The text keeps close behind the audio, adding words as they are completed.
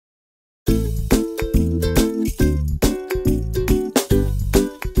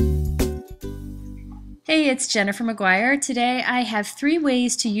Hey, it's Jennifer McGuire. Today I have 3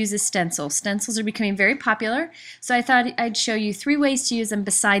 ways to use a stencil. Stencils are becoming very popular, so I thought I'd show you 3 ways to use them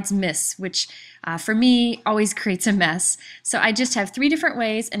besides miss, which for me always creates a mess. So I just have 3 different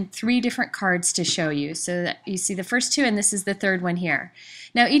ways and 3 different cards to show you. So that you see the first 2 and this is the 3rd one here.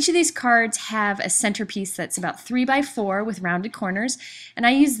 Now each of these cards have a centerpiece that's about 3 by 4 with rounded corners, and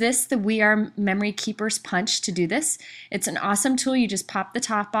I use this, the We Are Memory Keepers punch, to do this. It's an awesome tool. You just pop the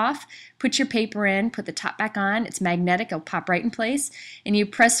top off, put your paper in, put the top back on. It's magnetic, it'll pop right in place, and you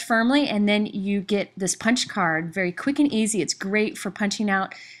press firmly and then you get this punch card. Very quick and easy. It's great for punching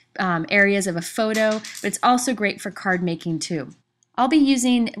out areas of a photo, but it's also great for card making too. I'll be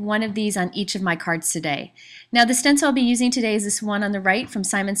using one of these on each of my cards today. Now the stencil I'll be using today is this one on the right from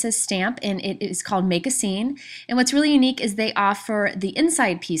Simon Says Stamp, and it is called Make a Scene. And what's really unique is they offer the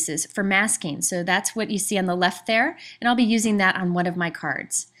inside pieces for masking. So that's what you see on the left there, and I'll be using that on one of my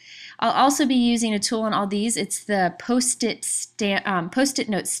cards. I'll also be using a tool on all these. It's the Post-it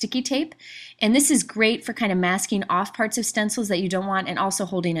note sticky tape, and this is great for kind of masking off parts of stencils that you don't want and also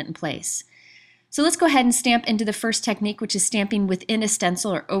holding it in place. So let's go ahead and stamp into the first technique, which is stamping within a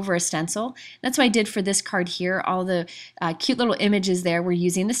stencil or over a stencil. That's what I did for this card here. All the cute little images there were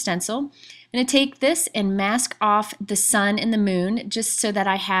using the stencil. I'm going to take this and mask off the sun and the moon just so that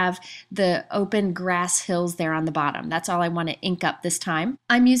I have the open grass hills there on the bottom. That's all I want to ink up this time.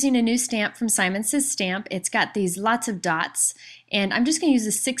 I'm using a new stamp from Simon Says Stamp. It's got these lots of dots, and I'm just going to use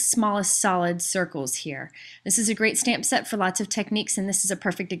the 6 smallest solid circles here. This is a great stamp set for lots of techniques, and this is a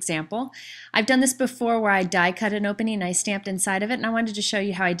perfect example. I've done this before where I die cut an opening and I stamped inside of it, and I wanted to show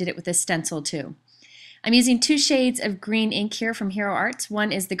you how I did it with this stencil too. I'm using 2 shades of green ink here from Hero Arts.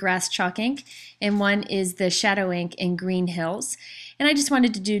 One is the Grass Chalk ink, and one is the Shadow ink in Green Hills. And I just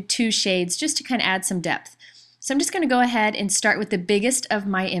wanted to do 2 shades just to kind of add some depth. So I'm just going to go ahead and start with the biggest of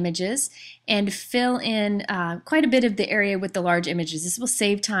my images and fill in quite a bit of the area with the large images. This will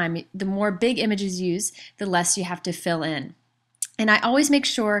save time. The more big images you use, the less you have to fill in. And I always make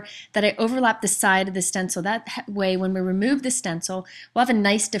sure that I overlap the side of the stencil. That way, when we remove the stencil, we'll have a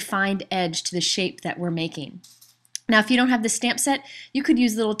nice defined edge to the shape that we're making. Now, if you don't have the stamp set, you could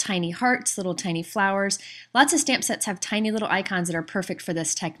use little tiny hearts, little tiny flowers. Lots of stamp sets have tiny little icons that are perfect for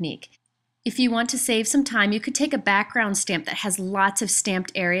this technique. If you want to save some time, you could take a background stamp that has lots of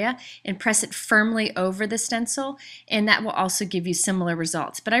stamped area and press it firmly over the stencil, and that will also give you similar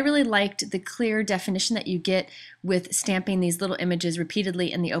results. But I really liked the clear definition that you get with stamping these little images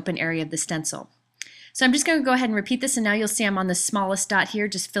repeatedly in the open area of the stencil. So I'm just going to go ahead and repeat this, and now you'll see I'm on the smallest dot here,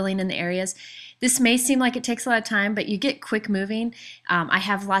 just filling in the areas. This may seem like it takes a lot of time, but you get quick moving. I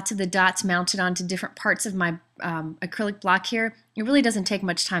have lots of the dots mounted onto different parts of my acrylic block here. It really doesn't take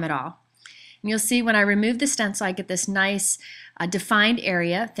much time at all. And you'll see when I remove the stencil, I get this nice defined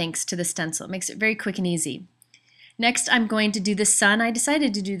area thanks to the stencil. It makes it very quick and easy. Next, I'm going to do the sun. I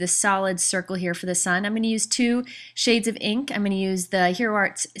decided to do the solid circle here for the sun. I'm going to use 2 shades of ink. I'm going to use the Hero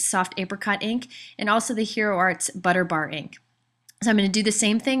Arts Soft Apricot ink and also the Hero Arts Butter Bar ink. So I'm going to do the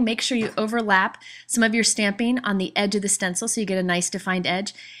same thing. Make sure you overlap some of your stamping on the edge of the stencil so you get a nice defined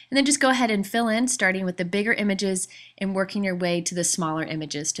edge. And then just go ahead and fill in, starting with the bigger images and working your way to the smaller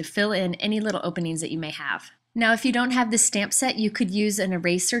images to fill in any little openings that you may have. Now, if you don't have the stamp set, you could use an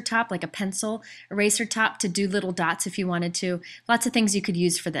eraser top, like a pencil eraser top, to do little dots if you wanted to. Lots of things you could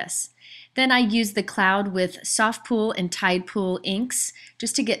use for this. Then I use the cloud with Soft Pool and Tide Pool inks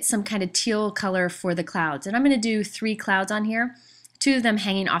just to get some kind of teal color for the clouds. And I'm going to do 3 clouds on here, 2 of them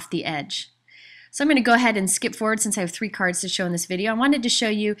hanging off the edge. So I'm going to go ahead and skip forward since I have 3 cards to show in this video. I wanted to show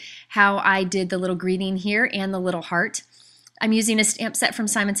you how I did the little greeting here and the little heart. I'm using a stamp set from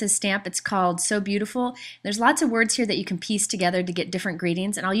Simon Says Stamp. It's called So Beautiful. There's lots of words here that you can piece together to get different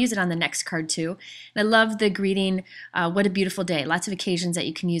greetings, and I'll use it on the next card too. And I love the greeting, What a Beautiful Day. Lots of occasions that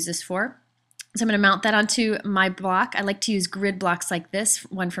you can use this for. So I'm going to mount that onto my block. I like to use grid blocks like this,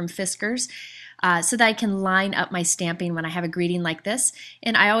 one from Fiskars, so that I can line up my stamping when I have a greeting like this.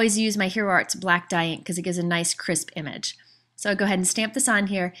 And I always use my Hero Arts black dye ink because it gives a nice crisp image. So I'll go ahead and stamp this on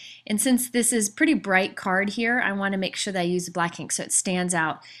here. And since this is pretty bright card here, I want to make sure that I use the black ink so it stands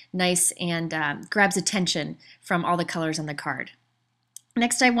out nice and grabs attention from all the colors on the card.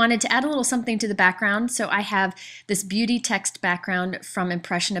 Next, I wanted to add a little something to the background, so I have this beauty text background from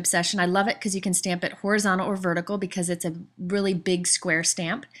Impression Obsession. I love it because you can stamp it horizontal or vertical because it's a really big square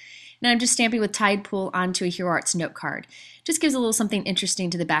stamp. And I'm just stamping with Tide Pool onto a Hero Arts note card. Just gives a little something interesting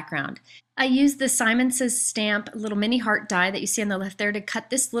to the background. I used the Simon Says Stamp little mini heart die that you see on the left there to cut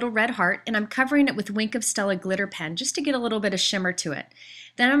this little red heart, and I'm covering it with Wink of Stella glitter pen just to get a little bit of shimmer to it.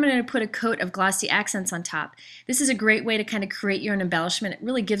 Then I'm going to put a coat of glossy accents on top. This is a great way to kind of create your own embellishment. It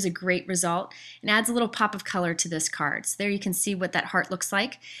really gives a great result and adds a little pop of color to this card. So there you can see what that heart looks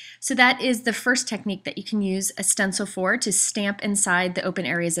like. So that is the first technique that you can use a stencil for, to stamp inside the open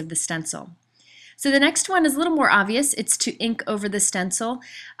areas of the stencil. So the next one is a little more obvious. It's to ink over the stencil.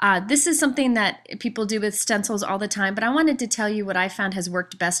 This is something that people do with stencils all the time, but I wanted to tell you what I found has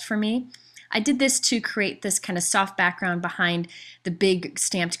worked best for me. I did this to create this kind of soft background behind the big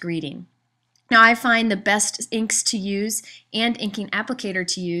stamped greeting. Now I find the best inks to use and inking applicator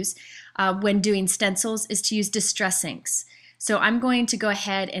to use when doing stencils is to use distress inks. So I'm going to go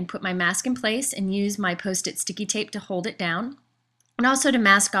ahead and put my mask in place and use my Post-it sticky tape to hold it down, and also to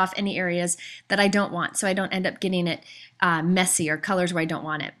mask off any areas that I don't want, so I don't end up getting it messy or colors where I don't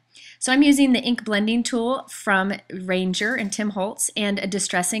want it. So I'm using the ink blending tool from Ranger and Tim Holtz and a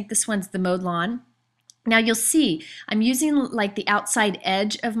distress ink. This one's the Mowed Lawn. Now you'll see I'm using like the outside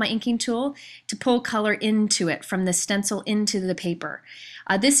edge of my inking tool to pull color into it from the stencil into the paper.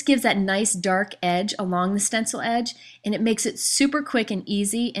 This gives that nice dark edge along the stencil edge, and it makes it super quick and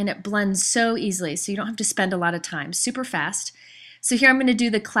easy, and it blends so easily, so you don't have to spend a lot of time. Super fast. So here I'm going to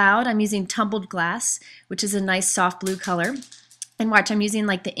do the cloud. I'm using Tumbled Glass, which is a nice soft blue color. And watch, I'm using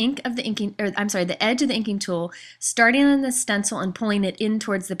like the ink of the inking, or I'm sorry, the edge of the inking tool, starting on the stencil and pulling it in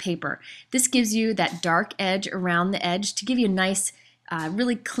towards the paper. This gives you that dark edge around the edge to give you a nice,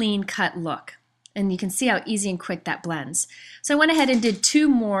 really clean cut look. And you can see how easy and quick that blends. So I went ahead and did 2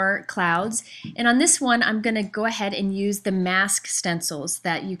 more clouds, and on this one I'm going to go ahead and use the mask stencils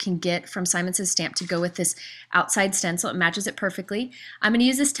that you can get from Simon Says Stamp to go with this outside stencil. It matches it perfectly. I'm going to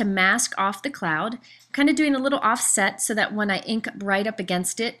use this to mask off the cloud, kind of doing a little offset so that when I ink right up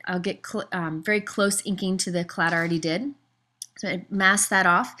against it, I'll get very close inking to the cloud I already did. So I mask that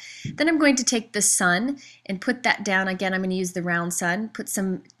off. Then I'm going to take the sun and put that down. Again, I'm going to use the round sun, put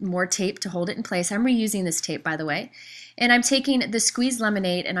some more tape to hold it in place. I'm reusing this tape, by the way. And I'm taking the squeezed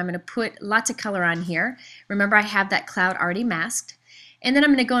lemonade and I'm going to put lots of color on here. Remember, I have that cloud already masked. And then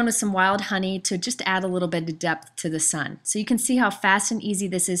I'm going to go in with some wild honey to just add a little bit of depth to the sun. So you can see how fast and easy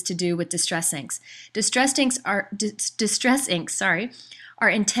this is to do with distress inks. Distress inks are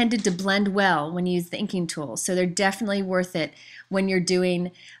intended to blend well when you use the inking tool, so they're definitely worth it when you're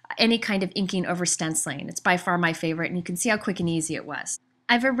doing any kind of inking over stenciling. It's by far my favorite, and you can see how quick and easy it was.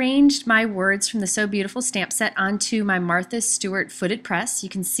 I've arranged my words from the So Beautiful stamp set onto my Martha Stewart footed press. You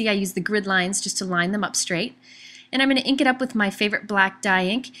can see I use the grid lines just to line them up straight. And I'm going to ink it up with my favorite black dye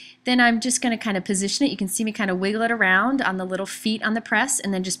ink. Then I'm just going to kind of position it. You can see me kind of wiggle it around on the little feet on the press,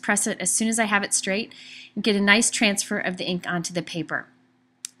 and then just press it as soon as I have it straight and get a nice transfer of the ink onto the paper.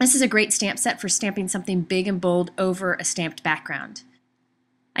 This is a great stamp set for stamping something big and bold over a stamped background.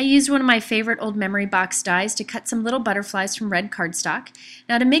 I used one of my favorite old memory box dies to cut some little butterflies from red cardstock.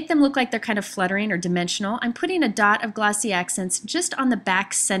 Now to make them look like they're kind of fluttering or dimensional, I'm putting a dot of glossy accents just on the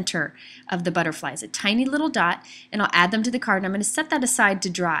back center of the butterflies, a tiny little dot, and I'll add them to the card, and I'm going to set that aside to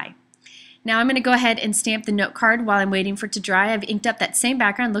dry. Now I'm going to go ahead and stamp the note card while I'm waiting for it to dry. I've inked up that same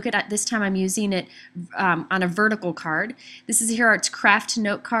background. Look at it, this time I'm using it on a vertical card. This is a Hero Arts Craft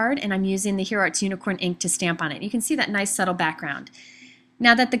note card, and I'm using the Hero Arts Unicorn ink to stamp on it. You can see that nice subtle background.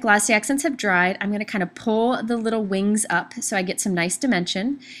 Now that the glossy accents have dried, I'm going to kind of pull the little wings up so I get some nice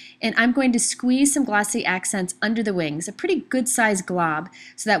dimension, and I'm going to squeeze some glossy accents under the wings, a pretty good sized glob,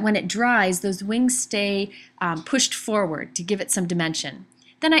 so that when it dries those wings stay pushed forward to give it some dimension.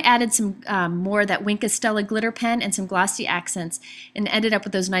 Then I added some more of that Wink of Stella glitter pen and some glossy accents and ended up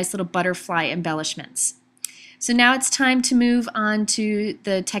with those nice little butterfly embellishments. So now it's time to move on to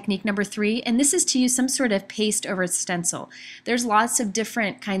the technique number 3, and this is to use some sort of paste over a stencil. There's lots of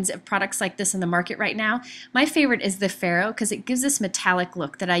different kinds of products like this in the market right now. My favorite is the Pharaoh because it gives this metallic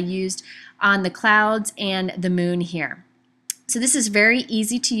look that I used on the clouds and the moon here. So this is very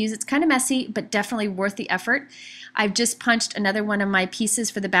easy to use. It's kind of messy, but definitely worth the effort. I've just punched another one of my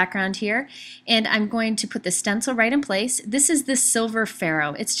pieces for the background here, and I'm going to put the stencil right in place. This is the Silver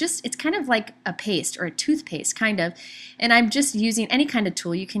Pharaoh. It's kind of like a paste or a toothpaste kind of, and I'm just using any kind of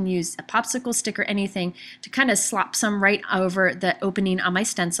tool. You can use a popsicle stick or anything to kind of slop some right over the opening on my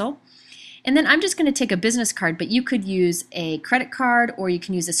stencil. And then I'm just going to take a business card, but you could use a credit card or you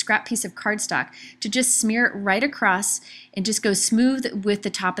can use a scrap piece of cardstock to just smear it right across and just go smooth with the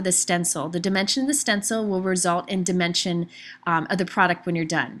top of the stencil. The dimension of the stencil will result in dimension of the product when you're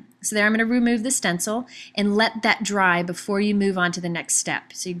done. So there I'm going to remove the stencil and let that dry before you move on to the next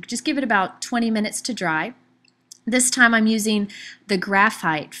step. So you just give it about 20 minutes to dry. This time I'm using the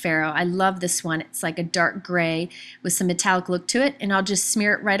graphite ferro. I love this one. It's like a dark gray with some metallic look to it, and I'll just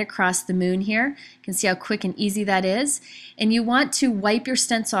smear it right across the moon here. You can see how quick and easy that is. And you want to wipe your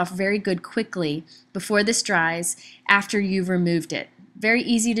stencil off very good quickly before this dries after you've removed it. Very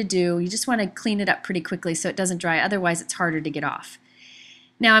easy to do. You just want to clean it up pretty quickly so it doesn't dry, otherwise it's harder to get off.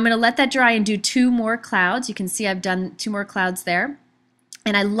 Now I'm going to let that dry and do 2 more clouds. You can see I've done 2 more clouds there.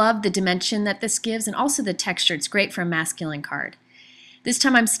 And I love the dimension that this gives and also the texture. It's great for a masculine card. This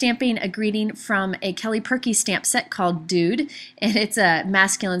time I'm stamping a greeting from a Kelly Perky stamp set called Dude, and it's a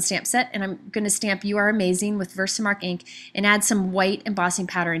masculine stamp set, and I'm going to stamp You Are Amazing with Versamark ink and add some white embossing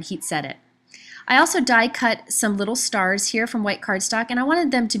powder and heat set it. I also die cut some little stars here from white cardstock, and I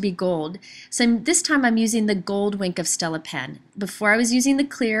wanted them to be gold. So this time I'm using the gold Wink of Stella pen. Before I was using the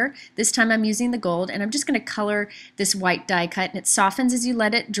clear, this time I'm using the gold, and I'm just going to color this white die cut, and it softens as you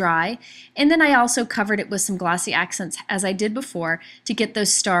let it dry. And then I also covered it with some glossy accents, as I did before, to get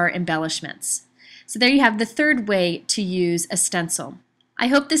those star embellishments. So there you have the third way to use a stencil. I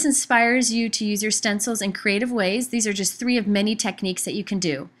hope this inspires you to use your stencils in creative ways. These are just 3 of many techniques that you can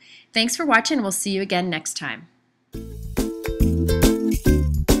do. Thanks for watching. We'll see you again next time.